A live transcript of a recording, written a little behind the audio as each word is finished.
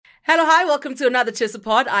Hello, hi, welcome to another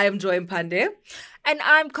Chisapod. I am Joy Mpande. And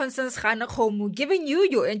I'm Constance Khanakhomu, giving you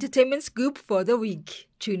your entertainment scoop for the week.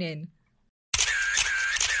 Tune in.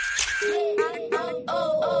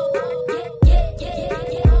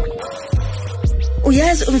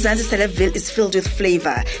 Yes, Umzansi Celebville is filled with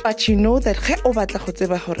flavor. But you know that ge o batla go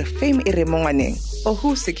tseba gore fame e re mo ngwaneng, or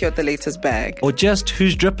who secured the latest bag, or just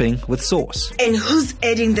who's dripping with sauce, and who's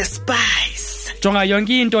adding the spice. Jonga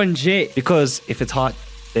yonke into nje. Because if it's hot,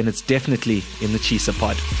 then it's definitely in the Chisa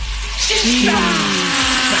pod.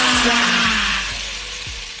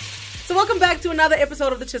 So welcome back to another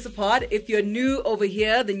episode of the Chisapod. If you're new over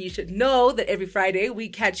here, then you should know that every Friday we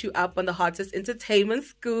catch you up on the hottest entertainment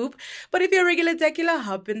scoop. But if you're a regular decular,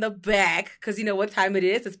 hop in the back, because you know what time it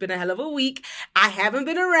is. It's been a hell of a week. I haven't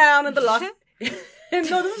been around in the last...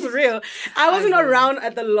 No, this is real. I wasn't around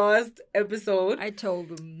at the last episode. I told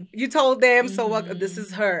them. You told them. So what? This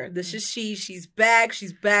is her. This is she. She's back.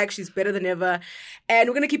 She's back. She's better than ever. And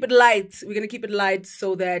we're going to keep it light. We're going to keep it light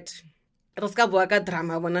so that...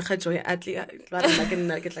 drama,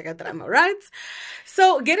 right?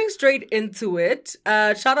 So getting straight into it,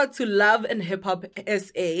 shout out to Love and Hip Hop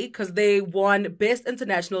SA because they won Best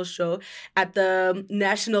International Show at the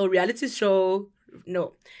National TV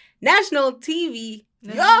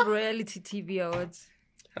Reality TV Awards.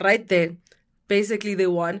 Right there. Basically, they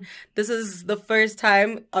won. This is the first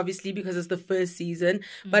time, obviously, because it's the first season,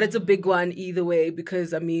 but it's a big one either way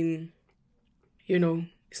because, I mean, you know,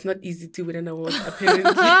 it's not easy to win an award,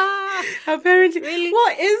 apparently. Apparently. Really?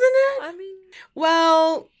 Well, isn't it? I mean...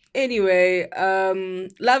 Well, anyway,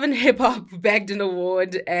 Love and Hip Hop bagged an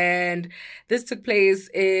award, and this took place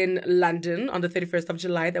in London on the 31st of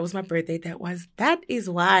July. That was my birthday. That is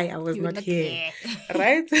why I was not here.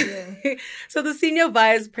 Right? Yeah. So the senior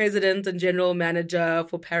vice president and general manager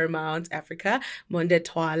for Paramount Africa, Monde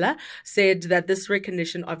Twala, said that this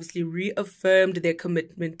recognition obviously reaffirmed their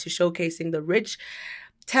commitment to showcasing the rich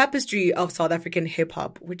tapestry of South African hip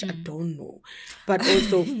hop, which I don't know, but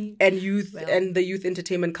also and youth and the youth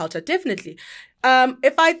entertainment culture, definitely.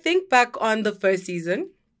 If I think back on the first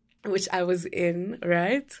season, which I was in,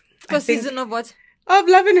 right? First season of what? Of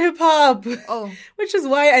Love and Hip Hop. Oh, which is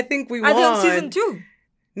why I think we won. Are they on season 2?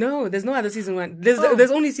 No, there's no other season 1.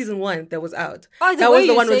 There's only season 1 that was out. Oh, that was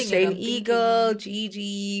the one with Shane Eagle,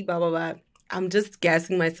 Gigi, blah blah blah. I'm just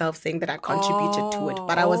gassing myself saying that I contributed to it.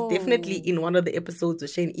 But I was definitely in one of the episodes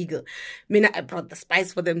with Shane Eagle. I brought the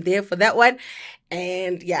spice for them there for that one.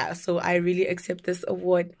 And yeah, so I really accept this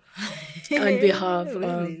award on behalf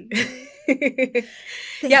of...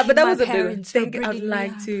 Yeah, but that was a big one. Thank you. I'd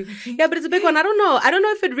like to. Yeah, but it's a big one. I don't know. I don't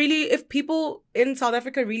know if people in South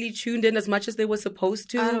Africa really tuned in as much as they were supposed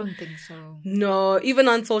to. I don't think so. No, even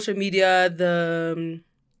on social media, the...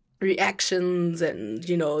 reactions and,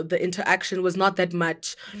 you know, the interaction was not that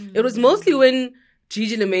much. It was mostly when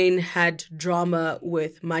Gigi Lemaine had drama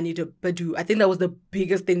with Mani Badu. I think that was the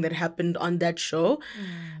biggest thing that happened on that show.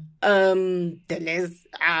 I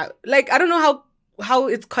don't know how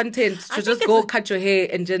it's content to just go cut your hair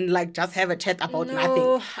and then just have a chat about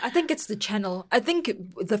nothing. I think it's the channel. I think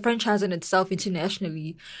the franchise in itself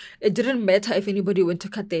internationally, it didn't matter if anybody went to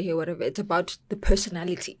cut their hair, whatever. It's about the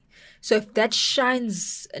personality. So if that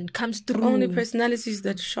shines and comes through... Only personalities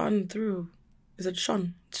that shone through. Is it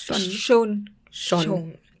Sean? Sean.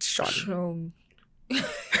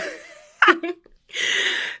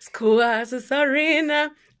 School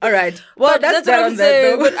Serena. All right. Well, that's what I'm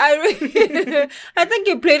saying. But I think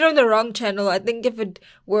you played on the wrong channel. I think if it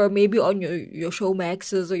were maybe on your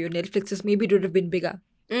Showmaxes or your Netflixes, maybe it would have been bigger.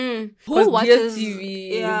 Who watches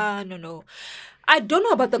TV? Yeah, no. I don't know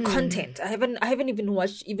about the content. I haven't even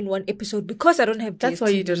watched even one episode because I don't have DSTV. That's why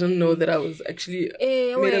you didn't know that I was actually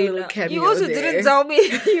made a little cameo. You also there. didn't tell me.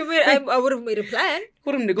 I would have made a plan.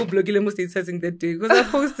 That day because I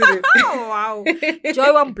posted it. Oh wow!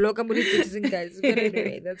 Joy one blog. I'm really criticizing guys. But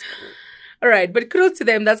anyway, that's cool. All right, but kudos to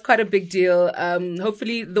them. That's quite a big deal.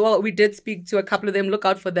 Hopefully, we did speak to a couple of them. Look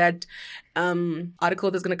out for that article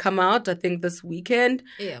that's going to come out, I think, this weekend.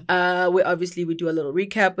 Yeah. Where obviously we do a little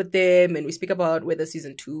recap with them and we speak about whether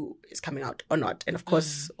season 2 is coming out or not. And of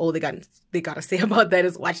course, all they got to say about that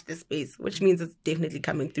is watch this space, which means it's definitely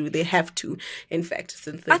coming through. They have to, in fact,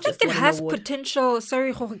 since they I think it has potential.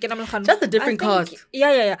 Sorry, just a different cast.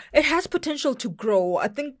 Yeah. It has potential to grow. I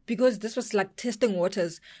think because this was like testing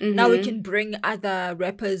waters. Now we can bring other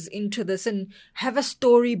rappers into this and have a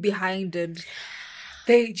story behind it.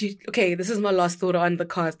 This is my last thought on the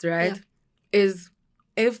cast, right? Yeah. Is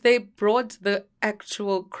if they brought the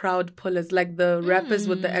actual crowd pullers, like the rappers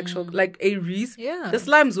with the actual, like A-Reese, the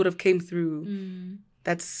slimes would have came through.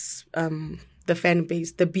 That's the the fan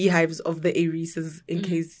base, the beehives of the Areses, in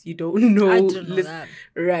case you don't know. I didn't know that.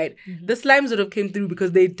 Right. The Slimes would have came through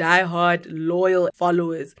because they die-hard, loyal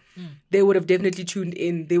followers. They would have definitely tuned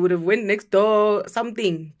in. They would have went next door,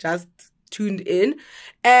 something, just tuned in.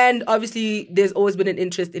 And obviously, there's always been an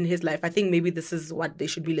interest in his life. I think maybe this is what they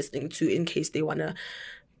should be listening to in case they want to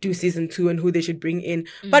do season 2 and who they should bring in.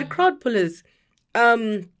 But crowd pullers,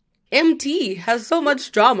 MT has so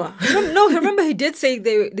much drama. No, remember he did say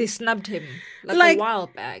they snubbed him like a while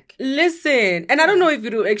back. Listen, and I don't know if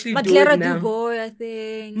you actually do Matlera it now. Duboy, I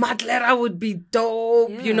think. Matlera would be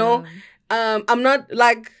dope, Yeah. you know. I'm not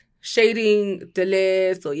like shading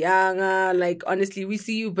Deles or Yanga. Like, honestly, we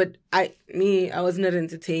see you, but I was not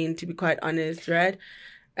entertained, to be quite honest, right?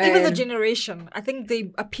 Even the And- generation, I think they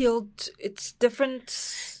appealed. It's different.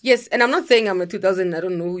 Yes, and I'm not saying I'm a 2000. I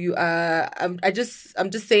don't know who you are. I'm just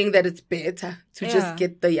saying that it's better to Yeah. just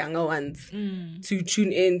get the younger ones to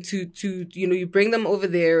tune in to you bring them over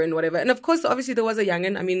there and whatever. And of course, obviously there was a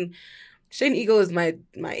youngin. I mean, Shane Eagle is my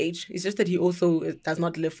age. It's just that he also does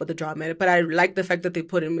not live for the drama. But I like the fact that they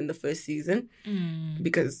put him in the first season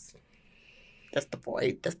because that's the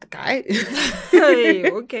boy, that's the guy. Hey,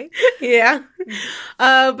 okay. Yeah.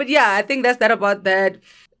 But yeah, I think that's that about that.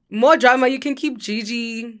 More drama. You can keep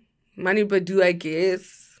Gigi, Mani Badu, I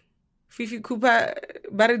guess. Fifi Cooper,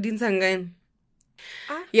 Baradin Sangain.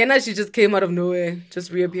 Yeah, she just came out of nowhere,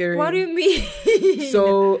 just reappearing. What do you mean?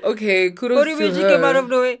 So, okay, kudos What do you mean to she her. came out of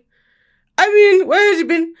nowhere? I mean, where has she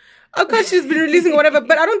been? Of course, she's been releasing whatever,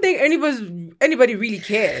 but I don't think anybody really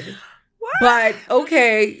cared. What? But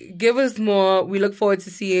okay, give us more. We look forward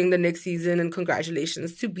to seeing the next season, and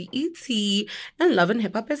congratulations to BET and Love and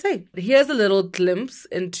Hip Hop SA. Here's a little glimpse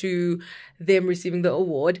into them receiving the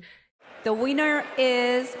award. The winner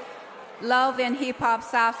is Love and Hip Hop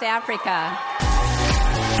South Africa.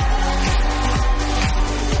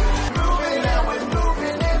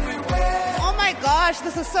 Oh my gosh,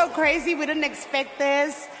 this is so crazy. We didn't expect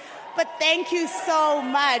this. But thank you so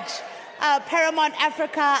much. Paramount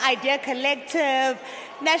Africa, Idea Collective,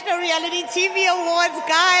 National Reality TV Awards,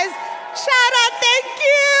 guys. Shout out, thank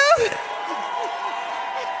you.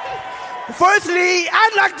 Firstly,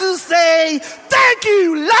 I'd like to say thank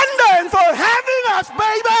you, London, for having us,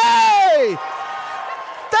 baby!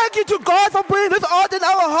 Thank you to God for putting this art in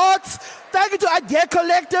our hearts. Thank you to Idea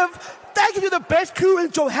Collective. Thank you to the best crew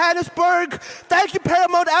in Johannesburg. Thank you,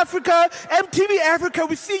 Paramount Africa, MTV Africa.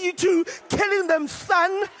 We see you two killing them,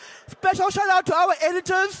 son. Special shout out to our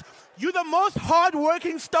editors. You're the most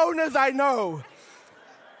hard-working stoners I know.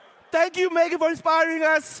 Thank you, Megan, for inspiring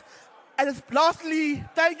us. And lastly,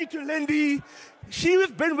 thank you to Lindy. She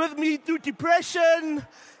has been with me through depression,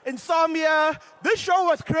 insomnia. This show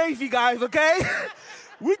was crazy, guys, okay?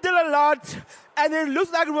 We did a lot, and it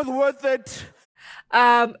looks like it was worth it.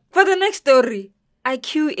 For the next story, I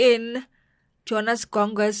cue in Jonas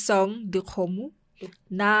Gonga's song, Dikhomu.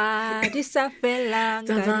 Na di sa felang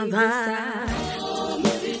ka di bisa.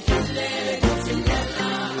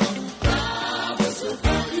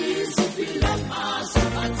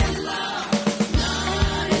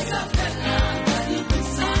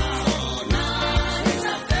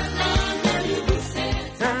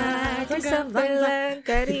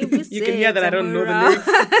 You can hear that I don't know the lyrics.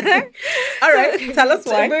 All right, tell us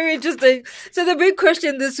why. Very interesting. So the big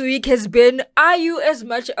question this week has been, are you as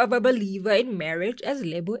much of a believer in marriage as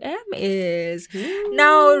Lebo M is?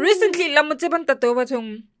 Now, recently, somebody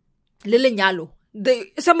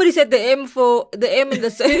said the M in the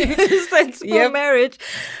sense for marriage.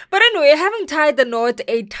 But anyway, having tied the knot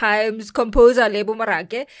 8 times, composer Lebo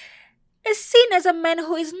Marake is seen as a man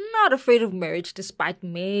who is not afraid of marriage despite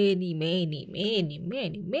many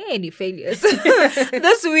failures.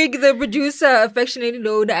 This week, the producer, affectionately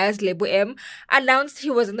known as Lebo M, announced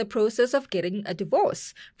he was in the process of getting a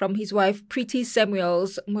divorce from his wife Preeti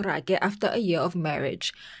Samuels Morake after a year of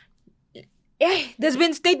marriage. There's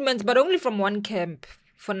been statements, but only from one camp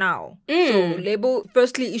for now. So Lebo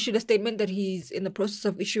firstly issued a statement that he's in the process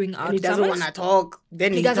of issuing out. And he doesn't want to talk.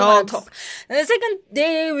 Then he doesn't want talks. to talk. And the second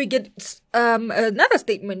day, we get another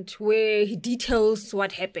statement where he details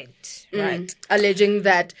what happened, right? Alleging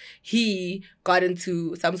that he got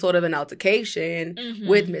into some sort of an altercation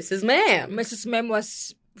with Mrs. Ma'am. Mrs. Mem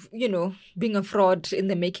was, being a fraud in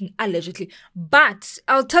the making, allegedly. But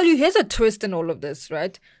I'll tell you, here's a twist in all of this,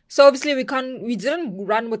 right? So obviously we didn't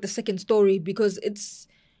run with the second story because it's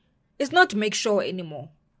not to make sure anymore.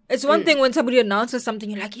 It's one thing when somebody announces something,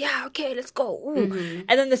 you're like, yeah, okay, let's go. And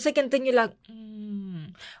then the second thing, you're like,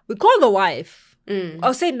 we call the wife.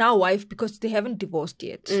 I'll say now wife because they haven't divorced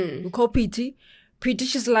yet. We call Preeti. Preeti,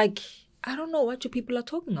 she's like, I don't know what you people are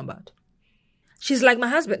talking about. She's like, my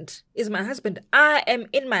husband is my husband. I am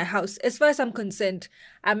in my house. As far as I'm concerned,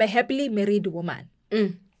 I'm a happily married woman.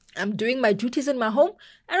 I'm doing my duties in my home.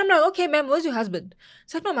 And I'm like, okay, ma'am, where's your husband?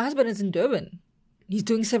 It's like, no, my husband is in Durban. He's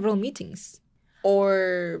doing several meetings.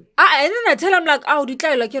 Or And then I tell him like, oh,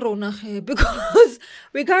 because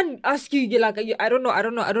we can't ask you. You're like, I don't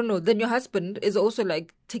know. Then your husband is also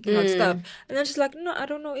like taking out stuff, and then she's like, no, I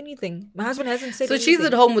don't know anything. My husband hasn't said. so anything. she's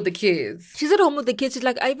at home with the kids. She's at home with the kids. She's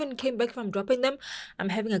like, I even came back from dropping them. I'm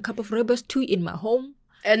having a cup of rooibos tea in my home.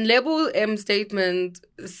 And Lebo M statement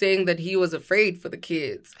saying that he was afraid for the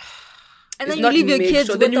kids. And then you leave your kids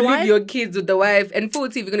with then the you wife. leave your kids with the wife. And for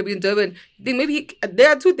if you're going to be in Durban, then maybe there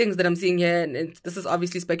are two things that I'm seeing here, and this is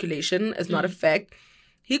obviously speculation. It's not a fact.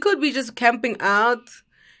 He could be just camping out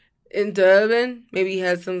in Durban. Maybe he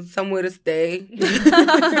has somewhere to stay. In the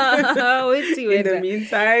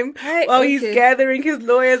meantime, while he's gathering his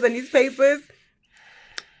lawyers and his papers.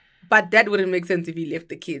 But that wouldn't make sense if he left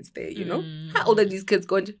the kids there, you know? How old are these kids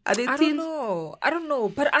going? Are they teens? I don't know.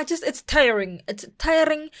 But it's tiring. It's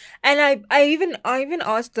tiring. And I even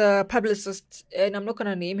asked the publicist, and I'm not going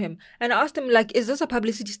to name him, and I asked him, like, is this a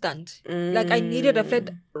publicity stunt? Like, I needed a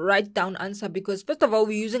flat write down answer because, first of all,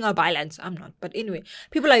 we're using our bylines. I'm not. But anyway,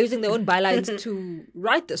 people are using their own bylines to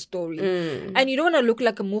write the story. And you don't want to look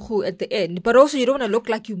like a muhu at the end, but also you don't want to look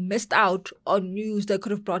like you missed out on news that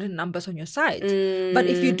could have brought in numbers on your site. But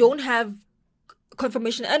if you don't have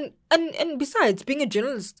confirmation, and besides, being a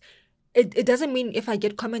journalist, it doesn't mean if I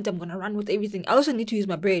get comment I'm gonna run with everything. I also need to use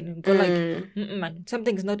my brain and go like, man,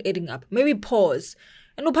 something's not adding up. Maybe pause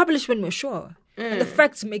and we'll publish when we're sure and the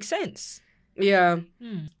facts make sense. Yeah.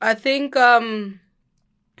 I think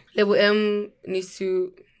Lebo M needs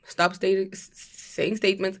to stop saying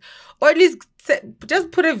statements, or at least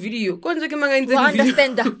just put a video. Go and check him again.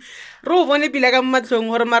 Understand that. Ro vone pila ka matlong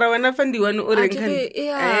hore mara wena fandiwane o reng kan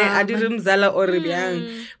a dire mzala o re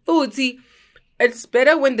byang. Futhi it's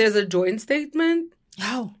better when there's a joint statement.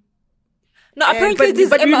 How? No, apparently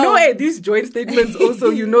but you know these joint statements also,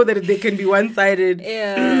 you know that they can be one-sided.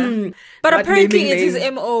 Yeah. But apparently it is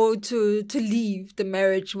MO to leave the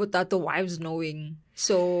marriage without the wives knowing.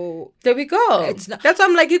 So there we go. That's why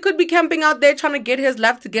I'm like, he could be camping out there trying to get his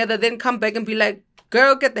life together, then come back and be like,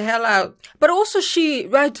 girl, get the hell out. But also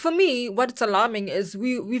right, for me, what's alarming is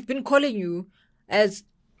we've been calling you as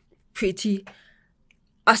pretty,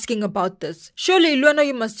 asking about this. Surely, Luana,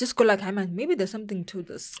 you must just go like, hey man, maybe there's something to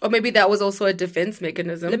this. Or maybe that was also a defense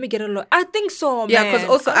mechanism. Let me get a look. I think so, man. Yeah, because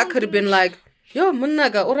also I could have been like, yo,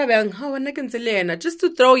 munaga, just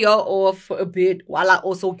to throw y'all off for a bit while I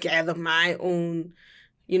also gather my own,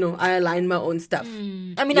 I align my own stuff.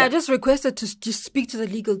 I mean, I just requested to just speak to the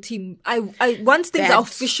legal team. I once things are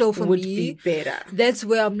official for would me, be better. That's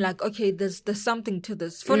where I'm like, okay, there's something to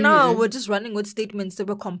this. For now, we're just running with statements that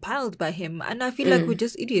were compiled by him, and I feel like we're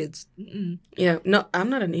just idiots. Yeah, no, I'm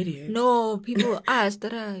not an idiot. No, people ask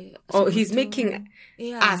that I. Oh, he's making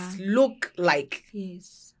us look like.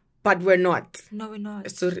 Yes. But we're not. No, we're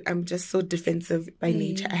not. So I'm just so defensive by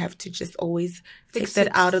nature. I have to just always take that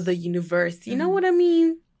out of the universe. You know what I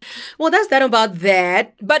mean? Well, that's that about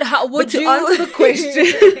that. But how would to answer the question,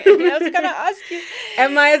 I was gonna ask you: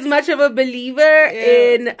 am I as much of a believer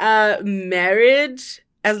in marriage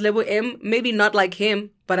as Lebo M? Maybe not like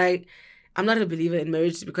him, but I'm not a believer in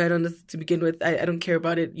marriage, to be quite honest. To begin with, I don't care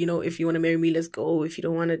about it. If you want to marry me, let's go. If you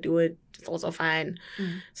don't want to do it, it's also fine.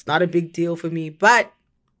 It's not a big deal for me, but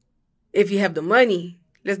if you have the money,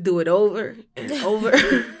 let's do it over and over.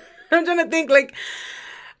 I'm trying to think, like,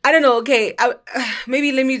 I don't know. Okay,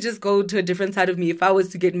 maybe let me just go to a different side of me. If I was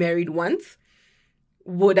to get married once,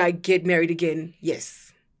 would I get married again?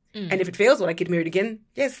 Yes. And if it fails, would I get married again?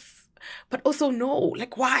 Yes. But also no.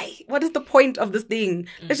 Like, why? What is the point of this thing?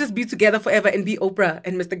 Let's just be together forever and be Oprah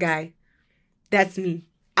and Mr. Guy. That's me.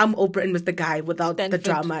 I'm Oprah and Mr. Guy without the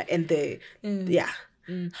drama and the, yeah.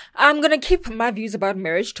 I'm going to keep my views about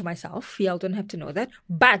marriage to myself. Y'all don't have to know that.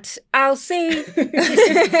 But I'll say...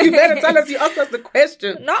 You better tell us. You asked us the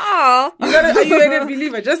question. No. Are you a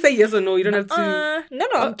believer? Just say yes or no. You don't have to... No.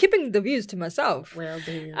 I'm keeping the views to myself. Well,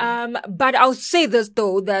 damn. But I'll say this,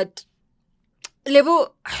 though, that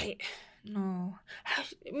Lebo... No.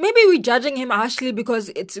 Maybe we're judging him harshly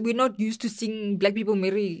because we're not used to seeing black people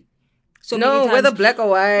marry. So no, whether black or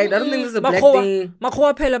white. I don't think this is a black thing.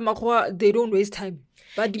 Makhoa, they don't waste time.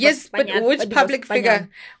 Yes, but which public figure?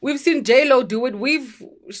 We've seen J-Lo do it.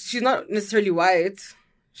 She's not necessarily white.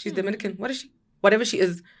 She's Dominican. What is she? Whatever she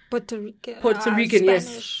is. Puerto Rican,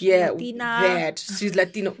 Spanish, yes. Yeah, Latina. That. She's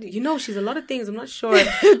Latino. She's a lot of things. I'm not sure. I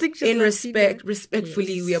think she's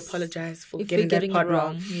respectfully, yes. We apologize for getting that part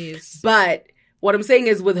wrong. Yes. But what I'm saying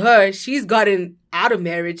is with her, she's gotten out of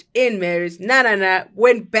marriage, in marriage,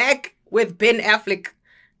 went back with Ben Affleck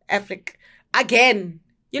again.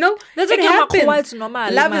 You know, That's it okay, happens. Makhoa, it's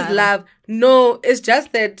normal, Love man. is love. No, it's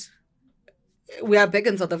just that we are back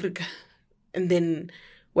in South Africa, and then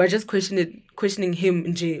we're just questioning him.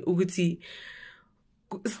 Nje, ukuthi,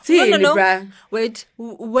 No. bruh. Wait,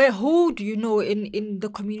 who do you know in the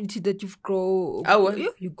community that you grew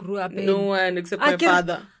up in? No one except I my get-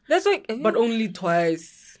 father, That's like, but only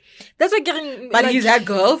twice. that's like getting. But like, he's had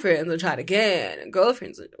girlfriends and tried again, and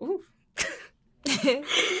girlfriends. Ooh.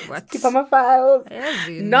 what? Keep on my files. As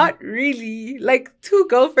in- Not really. Like 2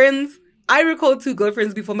 girlfriends. I recall 2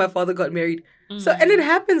 girlfriends before my father got married. So, and it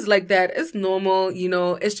happens like that. It's normal, you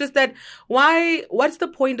know. It's just that what's the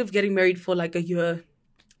point of getting married for like a year?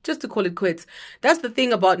 Just to call it quits. That's the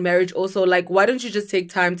thing about marriage also. Like, why don't you just take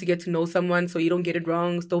time to get to know someone so you don't get it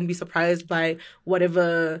wrong? So don't be surprised by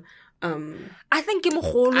whatever I think ke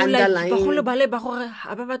mogolo, like underlying- bagolo ba le ba gore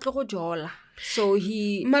ha ba batle go jola. So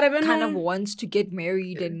he Mara beno- kind of wants to get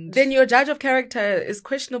married and then your judge of character is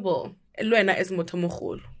questionable. Le wena is motho o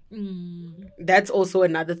mogolo. That's also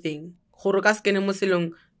another thing. Gore o ka se kene mo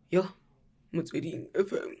selong, yo, Motsweding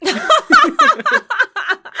FM.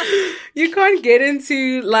 You can't get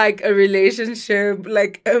into like a relationship,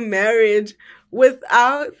 like a marriage,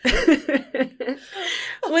 without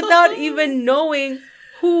even knowing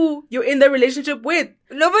who you're in the relationship with.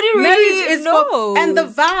 nobody really Marriage is knows. and the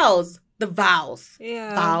vows.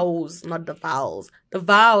 Yeah. Vows, not the vowels. The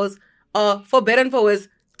vows are for better and for worse,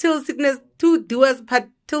 till sickness, to do us part,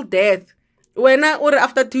 till death. When or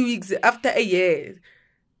after 2 weeks, after a year,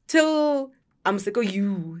 till I'm sick of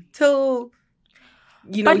you, till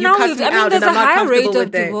you know But you now, cuss me I mean, out there's and I'm a not high comfortable rate with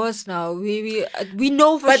of that. divorce now. We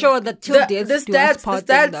know for But sure that till death the do us stats, part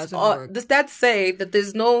the thing stats, doesn't are, work. the stats say that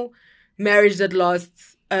there's no marriage that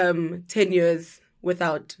lasts 10 years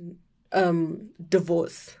without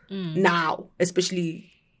divorce now,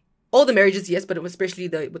 especially all the marriages, yes, but especially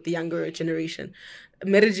with the younger generation.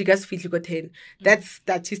 Marriage you guys feel you got 10. That's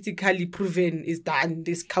statistically proven, is done,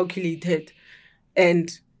 is calculated, and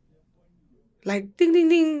like ding ding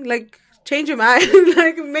ding, like change your mind,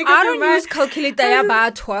 like make up I your don't mind. use calculator ya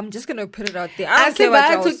batho. I'm just gonna put it out there. I don't care Ask what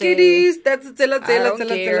about y'all to say. kiddies. That's I don't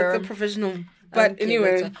care. a professional. I But don't care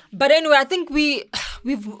anyway, what's- but anyway, I think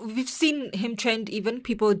we've seen him trend, even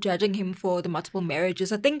people judging him for the multiple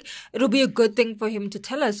marriages. I think it'll be a good thing for him to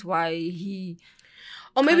tell us why he.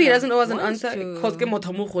 or maybe he kinda doesn't know as an wants answer. to- Cause ke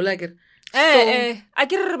motho mo kgolo, like it. I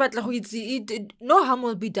get re batla go itse. No harm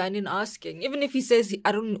will be done in asking, even if he says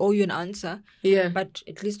I don't owe you an answer. Yeah. But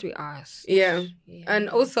at least we asked. Yeah. And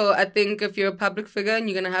also, I think if you're a public figure and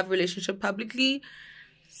you're going to have a relationship publicly,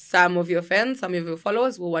 some of your fans, some of your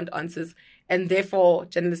followers will want answers. And therefore,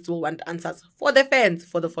 journalists will want answers for their fans,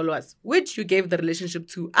 for the followers, which you gave the relationship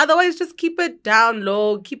to. Otherwise, just keep it down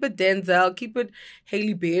low. Keep it Denzel. Keep it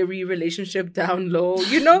Hailey Berry relationship down low,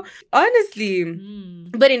 you know? Honestly.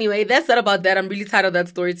 But anyway, that's not about that. I'm really tired of that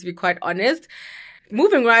story, to be quite honest.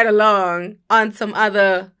 Moving right along on some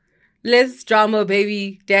other less drama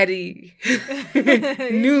baby daddy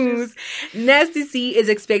news. Nasty C is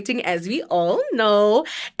expecting, as we all know,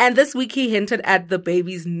 and this week he hinted at the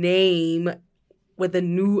baby's name with a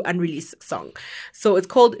new unreleased song. So it's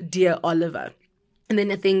called Dear Oliver. And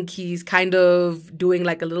then I think he's kind of doing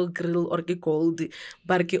like a little grill or called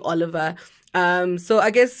Barke Oliver. So I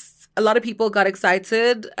guess a lot of people got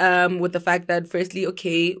excited with the fact that firstly,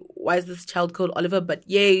 okay, why is this child called Oliver? But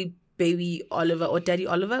yay, baby Oliver or Daddy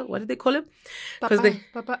Oliver, what did they call him?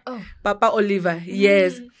 Papa Oliver,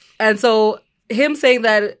 yes. And so him saying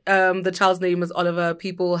that the child's name is Oliver,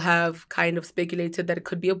 people have kind of speculated that it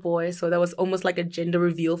could be a boy. So that was almost like a gender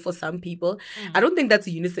reveal for some people. I don't think that's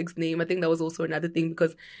a unisex name. I think that was also another thing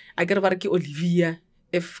because I get about Olivia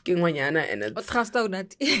if Kingwanyana and it's Trust out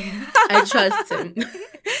that. I trust him.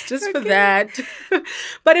 Just for that.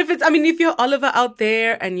 But if you're Oliver out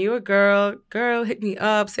there and you're a girl, hit me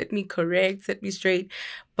up, set me correct, set me straight.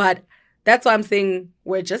 But that's why I'm saying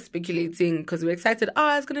we're just speculating because we're excited.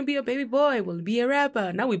 Oh, it's going to be a baby boy. Will be a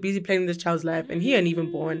rapper. Now we're busy playing this child's life and he ain't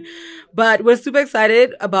even born. But we're super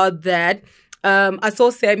excited about that. I saw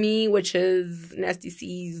Sammy, which is Nasty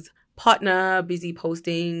C's partner, busy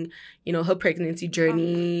posting, her pregnancy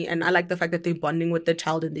journey. And I like the fact that they're bonding with the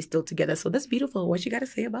child and they're still together. So that's beautiful. What you got to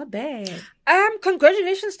say about that?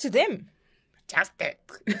 Congratulations to them. Fantastic.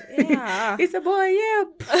 Yeah. It's a boy, yeah.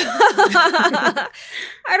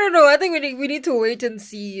 I don't know. I think we need to wait and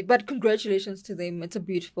see. But congratulations to them. It's a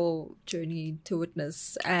beautiful journey to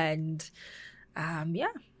witness. And yeah.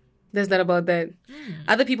 There's that about that.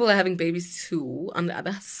 Other people are having babies too on the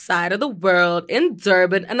other side of the world in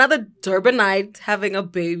Durban. Another Durbanite having a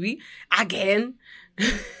baby again.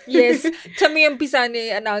 Yes, Tami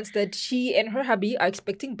Mpisane announced that she and her hubby are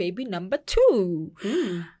expecting baby number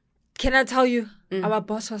 2. Can I tell you? Our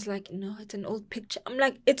boss was like, no, it's an old picture. I'm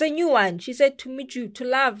like, it's a new one. She said, to meet you, to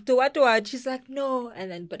love, to what. She's like, no. And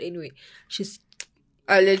then, but anyway, she's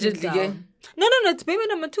Allegedly, yeah. down. No, it's baby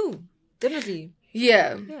number 2. Definitely.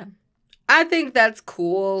 Yeah. Yeah. I think that's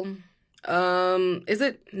cool. Is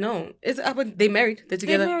it? No. They married. They're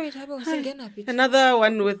together. They're married. How about Singena? Another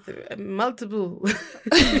one with multiple.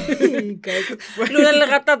 Guys,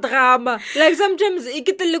 drama. Like sometimes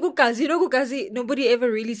nobody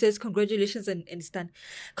ever really says congratulations and it's done.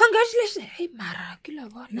 Congratulations. Hey, Mara.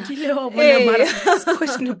 It's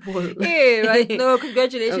questionable. Yeah, right. No,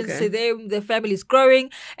 congratulations Okay. to them. Their family is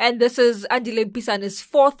growing. And this is Andile Mpisane's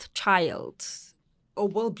 4th child. Or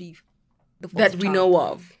will be the 4th That we child. know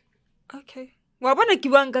of. Okay. Wabona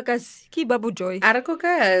kiwanga kasi ki babu joy.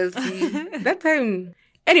 Arakokas. That time.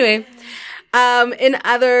 Anyway, in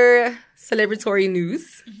other celebratory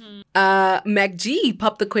news, Mac G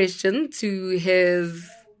popped the question to his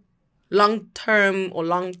long-term or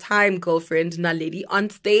long-time girlfriend, Naledi, on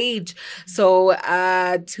stage. So,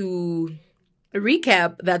 to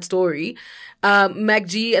recap that story, Mac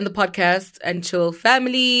G and the podcast and Chill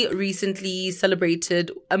family recently celebrated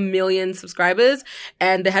 1 million subscribers,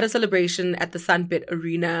 and they had a celebration at the Sunbet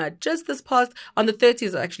Arena just this past on the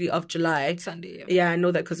 30th actually of July. Sunday. Yeah, I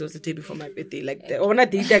know that because it was the day before my birthday. Like, or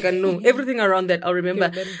not day, I know everything around that. I'll remember.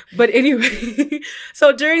 But anyway,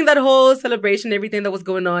 so during that whole celebration, everything that was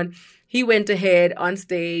going on, he went ahead on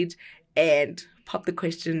stage and popped the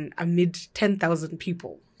question amid 10,000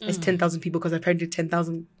 people. It's 10,000 people because apparently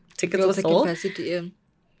 10,000 tickets were sold. Capacity, yeah.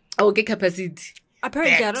 Okay, capacity.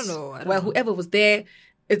 Apparently, I don't know. Well, whoever was there,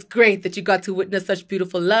 it's great that you got to witness such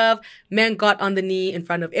beautiful love. Man got on the knee in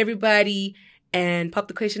front of everybody and popped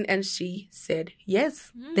the question, and she said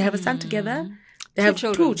yes. They have a son together. They have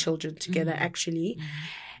 2 children together, actually.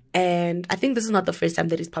 And I think this is not the first time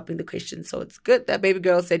that he's popping the question, so it's good that baby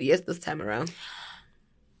girl said yes this time around.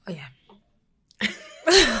 Oh, yeah.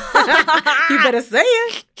 You better say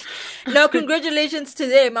it. No, congratulations to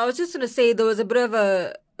them. I was just going to say there was a bit of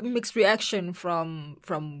a mixed reaction from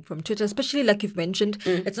Twitter, especially like you've mentioned.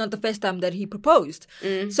 It's not the first time that he proposed.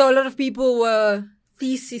 So a lot of people were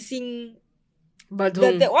thesising But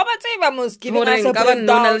that was giving us a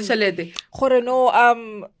breakdown.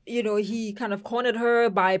 You know, he kind of cornered her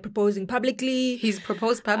by proposing publicly. He's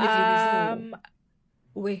proposed publicly before.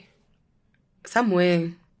 Wait.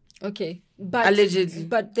 Somewhere. Okay. But Allegedly.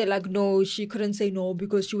 But they're like, no, she couldn't say no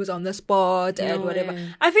because she was on the spot and No whatever. way.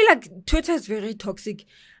 I feel like Twitter is very toxic.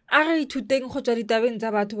 Please,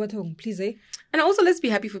 eh? And also, let's be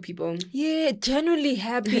happy for people. Yeah, genuinely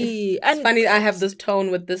happy. It's funny, I have this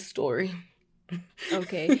tone with this story.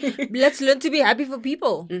 Okay. Let's learn to be happy for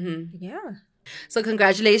people. Yeah. So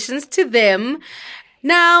congratulations to them.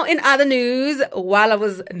 Now, in other news, while I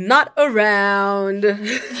was not around,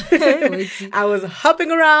 I was hopping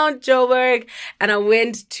around Joburg and I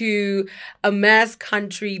went to a mass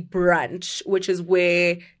country brunch, which is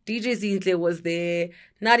where DJ Zinhle was there,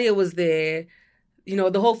 Nadia was there, you know,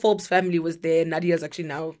 the whole Forbes family was there. Nadia's actually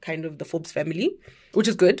now kind of the Forbes family, which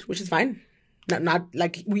is good, which is fine. Not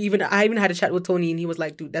like I even had a chat with Tony and he was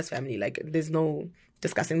like, dude, that's family. Like, there's no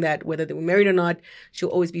discussing that, whether they were married or not, she'll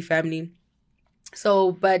always be family.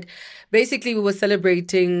 So, but basically we were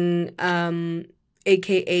celebrating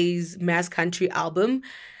AKA's Mass Country album,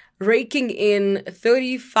 raking in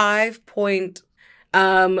 35 point,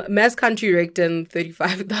 Mass Country raked in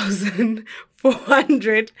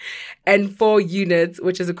 35,404 units,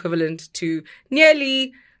 which is equivalent to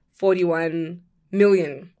nearly 41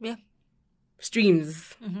 million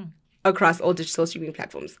streams across all digital streaming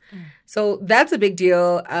platforms. So that's a big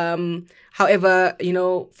deal. However, you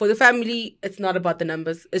know, for the family, it's not about the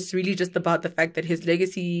numbers. It's really just about the fact that his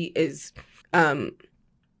legacy is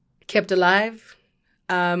kept alive.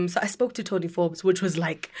 So I spoke to Tony Forbes, which was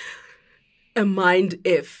like a mind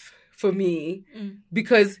if for me,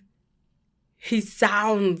 because he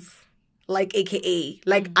sounds like AKA.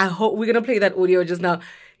 Like, I hope we're going to play that audio just now.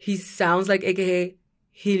 He sounds like AKA.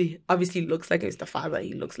 He obviously looks like he's the father.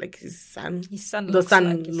 He looks like his son. The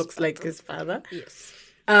son looks like his father. Yes.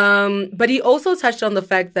 But he also touched on the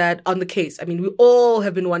fact that on the case, I mean, we all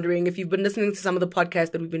have been wondering, if you've been listening to some of the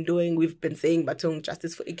podcasts that we've been doing, we've been saying Batong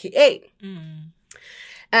justice for AKA.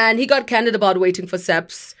 And he got candid about waiting for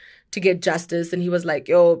SAPS to get justice. And he was like,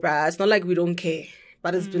 yo, bruh, it's not like we don't care.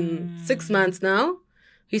 But it's been 6 months now.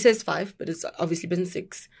 He says 5, but it's obviously been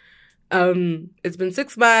 6. It's been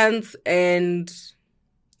 6 months, and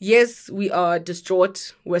yes, we are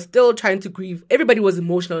distraught. We're still trying to grieve. Everybody was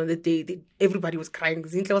emotional on the day. Everybody was crying.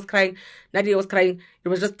 Zintle was crying. Nadia was crying. It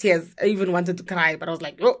was just tears. I even wanted to cry, but I was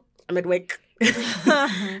like, oh, I'm at work.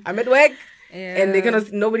 I'm at work. Yeah.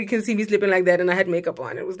 And nobody can see me sleeping like that, and I had makeup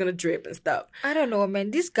on. It was gonna drip and stuff. I don't know,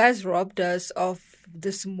 man. These guys robbed us of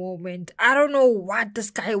this moment. I don't know what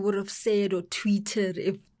this guy would have said or tweeted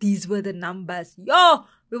if these were the numbers. Yo,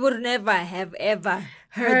 we would never have ever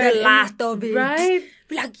heard the last of it. Right?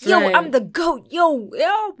 Be like, yo, Right. I'm the GOAT. Yo,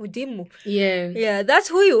 Budimo. Yeah. Yeah, that's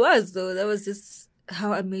who he was, though. That was just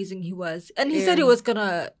how amazing he was. And he said he was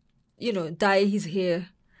gonna, dye his hair.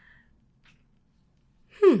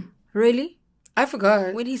 Really? I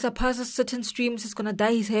forgot. When he surpasses certain streams, he's gonna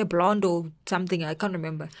dye his hair blonde or something. I can't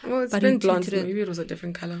remember. Well, it's But been he blonde. tweeted it. Maybe it was a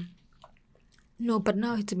different color. No, but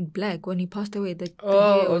now it's been black. When he passed away, the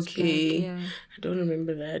Oh, hair was okay. black. Yeah. I don't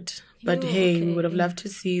remember that. But Oh, hey, we okay. would have loved to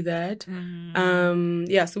see that.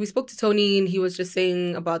 Yeah, so we spoke to Tony, and he was just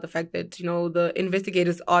saying about the fact that, the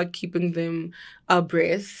investigators are keeping them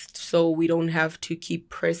abreast, so we don't have to keep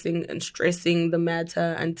pressing and stressing the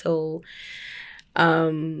matter until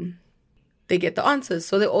they get the answers.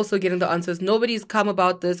 So they're also getting the answers. Nobody's come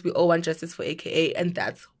about this. We all want justice for AKA, and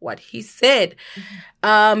that's what he said.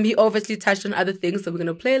 He obviously touched on other things, so we're going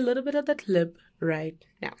to play a little bit of that clip right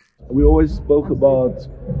now. We always spoke about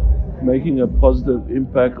making a positive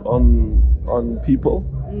impact on people,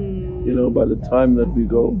 by the time that we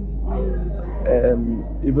go. And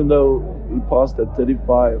even though he passed at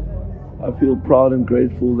 35, I feel proud and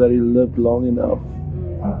grateful that he lived long enough.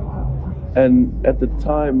 And at the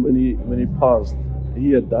time when he passed,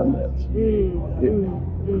 he had done that.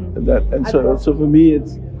 So for me,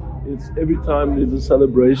 it's every time there's a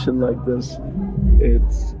celebration like this,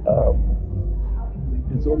 it's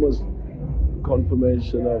almost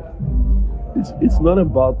confirmation of it's not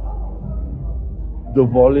about the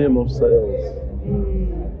volume of sales.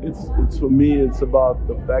 It's for me, it's about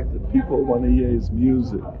the fact that people want to hear his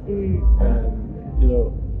music, and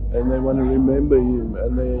they want to remember him,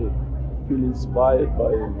 and they feel inspired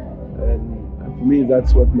by him, and for me,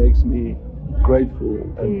 that's what makes me grateful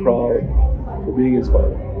and proud for being his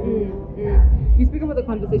father. You speak about the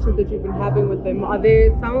conversations that you've been having with them. Are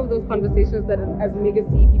there some of those conversations that as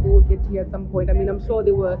legacy people will get to hear at some point? I mean, I'm sure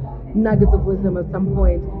there were nuggets of wisdom at some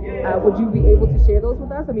point. Would you be able to share those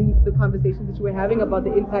with us? I mean, the conversations that you were having about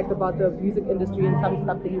the impact about the music industry and some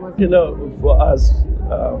stuff that you want to... For us,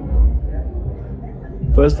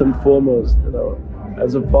 first and foremost,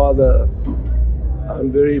 as a father,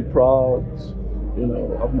 I'm very proud,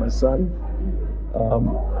 of my son.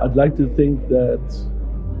 I'd like to think that,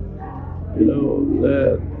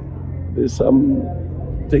 that there's some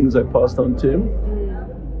things I passed on to him,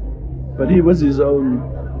 but he was his own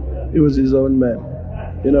man,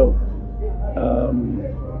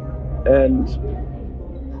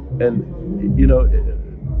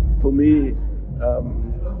 for me,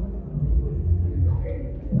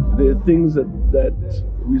 there are things that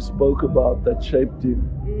we spoke about that shaped him.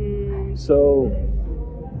 So,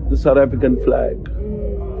 the South African flag.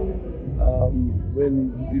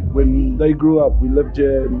 When they grew up, we lived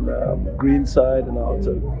here in Greenside and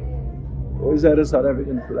Alton. Always had a South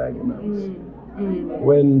African flag in the house.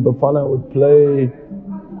 When Bafana would play,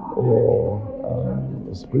 or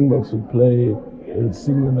the Springboks would play, they would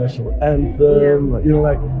sing the national anthem.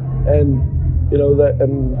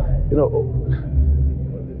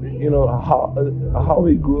 How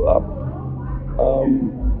we grew up.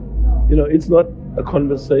 It's not a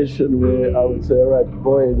conversation where I would say, all right,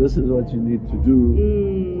 boy, this is what you need to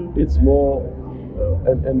do. It's more,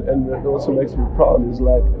 and it also makes me proud, is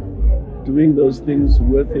like doing those things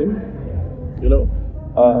with him,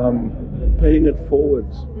 paying it forward,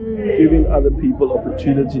 giving other people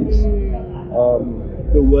opportunities,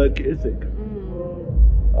 the work ethic.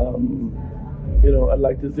 I'd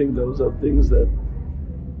like to think those are things that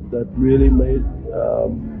really made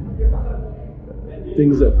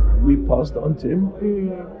things that we passed on to him,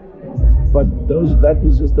 but that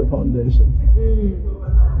was just the foundation.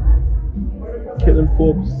 Tony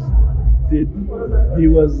Forbes he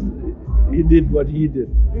did what he did.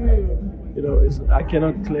 I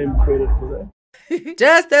cannot claim credit for that.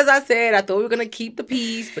 Just as I said, I thought we were going to keep the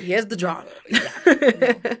peace, but here's the drama.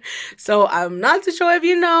 So I'm not too sure if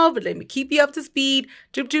you know, but let me keep you up to speed.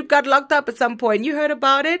 Troop Troop got locked up at some point. You heard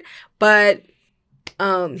about it, but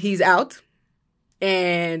he's out.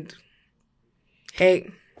 And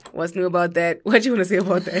hey, what's new about that? What do you want to say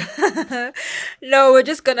about that? No, we're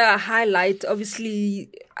just gonna highlight,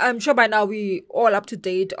 obviously, I'm sure by now we all up to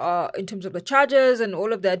date in terms of the charges and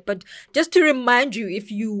all of that. But just to remind you,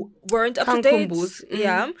 if you weren't up to date,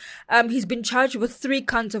 he's been charged with 3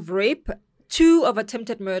 counts of rape, 2 of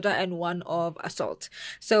attempted murder, and 1 of assault.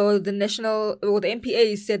 So the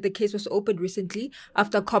MPA said the case was opened recently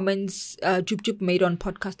after comments Jup made on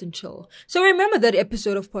Podcast and Chill. So remember that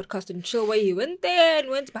episode of Podcast and Chill where he went there and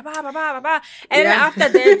went ba ba ba ba ba ba, and after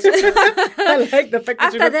that, I like the fact that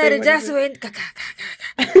after that it just went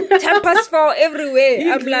tempers fall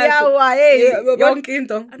everywhere. I'm like,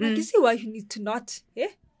 you see why you need to not,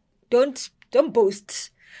 don't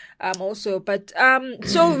boast. Also, but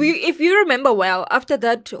so if you remember well, after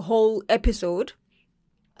that whole episode,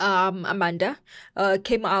 Amanda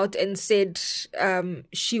came out and said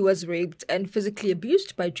she was raped and physically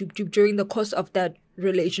abused by Jup during the course of that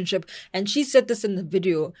relationship, and she said this in the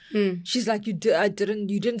video. She's like, you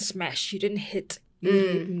didn't smash, you didn't hit. You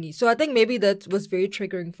raped me. So I think maybe that was very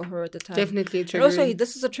triggering for her at the time. Definitely triggering. And also,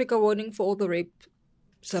 this is a trigger warning for all the rape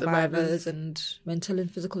survivors and mental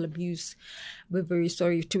and physical abuse. We're very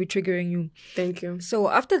sorry to be triggering you. Thank you. So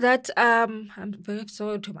after that, I'm very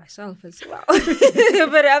sorry to myself as well.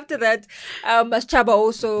 But after that, Chaba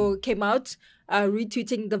also came out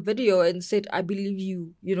retweeting the video and said, I believe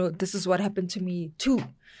you, this is what happened to me too.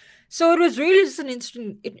 So it was really just an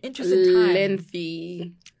interesting time.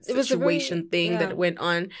 Lengthy situation thing that went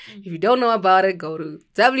on. If you don't know about it, go to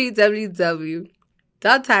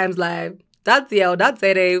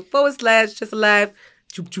www.timeslive.co.za/just alive.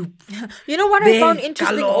 You know what I found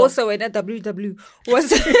interesting also in that WW was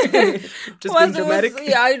just being dramatic.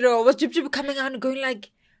 Was Jup coming out and going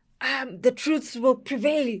like, the truth will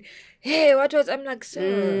prevail. Hey, what was I'm like,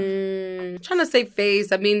 sir, trying to save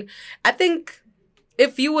face. I mean, I think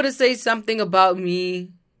if you were to say something about me,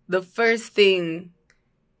 the first thing,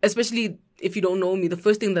 especially if you don't know me, the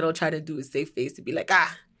first thing that I'll try to do is save face, to be like, I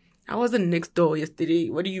wasn't next door yesterday.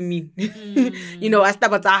 What do you mean? I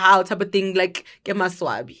step at our house type of thing, like, get my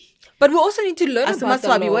swabi. But we also need to learn about the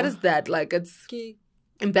law. What is that? Like, it's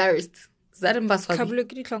embarrassed. Is that embarrassed?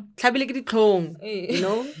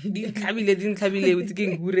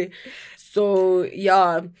 So,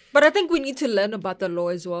 yeah. But I think we need to learn about the law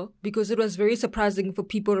as well, because it was very surprising for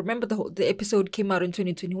people. Remember the episode came out in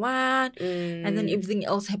 2021 and then everything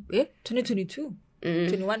else happened. 2022?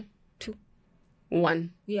 21? 2?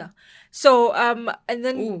 1. Yeah. So, and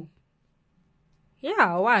then... Ooh.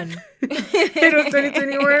 Yeah, 1. It was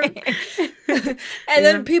 2021. And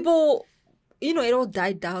then people... it all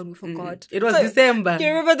died down. We forgot. It was December. You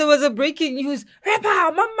remember there was a breaking news. Rapper,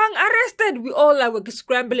 Mamang arrested. We all were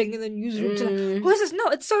scrambling in the newsroom. Who is this? No,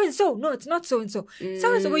 it's so-and-so. No, it's not so-and-so.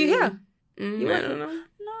 So-and-so, were you here? I don't know. No.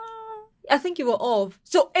 I think you were off.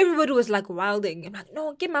 So everybody was like wilding. I'm like,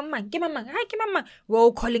 no, get my man. Hi, get my man. We're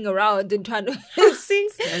all calling around and trying to see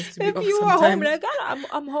if you were home. Like,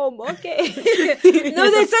 I'm home. Okay.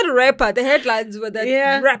 No, they said rapper. The headlines were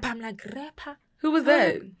that rapper. I'm like, rapper? Who was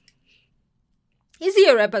that? Is he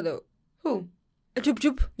a rapper though? Who?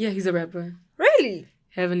 Jup. Yeah, he's a rapper. Really?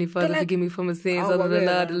 Heavenly Father, forgive me for my sins.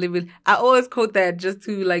 I always quote that just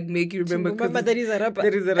to make you remember. That he's a rapper.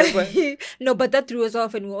 That is a rapper. No, but that threw us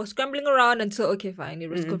off and we were scrambling around until, okay, fine, it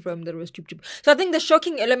was confirmed that it was Jup. So I think the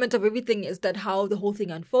shocking element of everything is that how the whole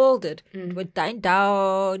thing unfolded. It went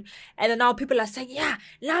down. And then now people are saying,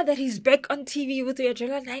 now that he's back on TV with the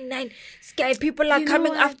 99 Sky, people are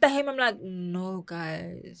coming after him. I'm like, no,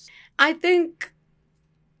 guys. I think,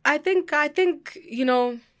 one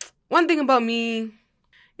thing about me,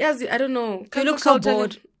 yes, I don't know. You look so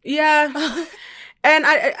bored. Yeah. And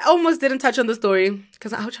I almost didn't touch on the story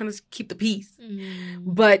because I was trying to keep the peace.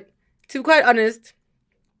 But to be quite honest,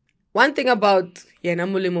 one thing about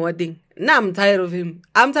I'm tired of him.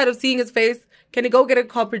 I'm tired of seeing his face. Can he go get a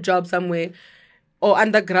corporate job somewhere or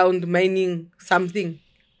underground mining something?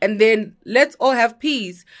 And then let's all have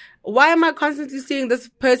peace. Why am I constantly seeing this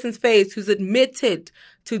person's face who's admitted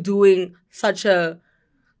to doing such a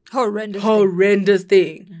horrendous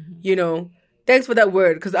thing? Thanks for that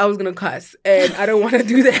word, because I was going to cuss and I don't want to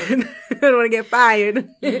do that. I don't want to get fired.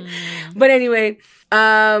 But anyway,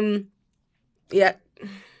 yeah.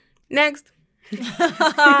 Next.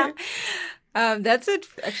 That's it.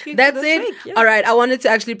 Actually, that's it. Week, yeah. All right. I wanted to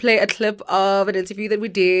actually play a clip of an interview that we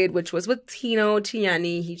did, which was with Tino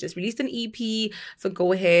Chinyani. He just released an EP, so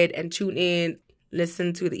go ahead and tune in.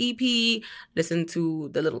 listen to the EP, listen to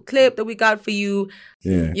the little clip that we got for you.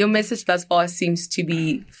 Yeah. Your message thus far seems to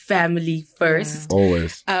be family first.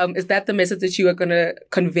 Always. Is that the message that you are going to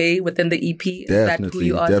convey within the EP? Is that who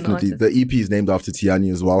you are as an artist? The EP is named after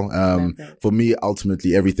Tiani as well. For me,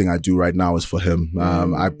 ultimately, everything I do right now is for him.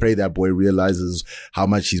 I pray that boy realizes how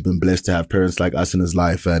much he's been blessed to have parents like us in his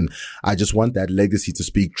life. And I just want that legacy to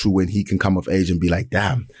speak true when he can come of age and be like,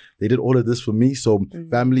 damn, they did all of this for me. So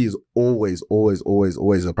family is always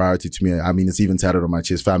a priority to me. I mean, it's even tatted on my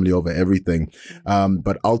chest, family over everything.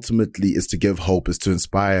 But ultimately it's to give hope, it's to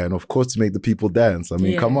inspire, and of course to make the people dance. I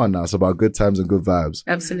mean, come on now. It's about good times and good vibes.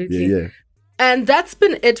 Absolutely. Yeah. And that's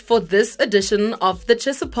been it for this edition of the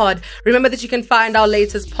Chisapod. Remember that you can find our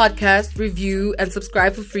latest podcast, review, and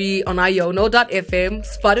subscribe for free on iono.fm,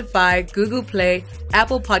 Spotify, Google Play,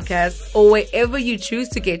 Apple Podcasts, or wherever you choose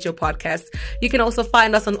to get your podcasts. You can also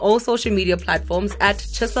find us on all social media platforms at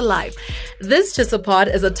Chisa Live. This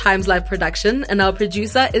Chisapod is a Times Live production, and our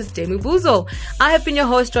producer is Demu Buzo. I have been your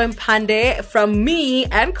host, Joy Mpande, from me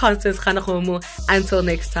and Constance Khanakhomu. Until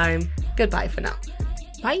next time, goodbye for now.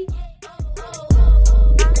 Bye.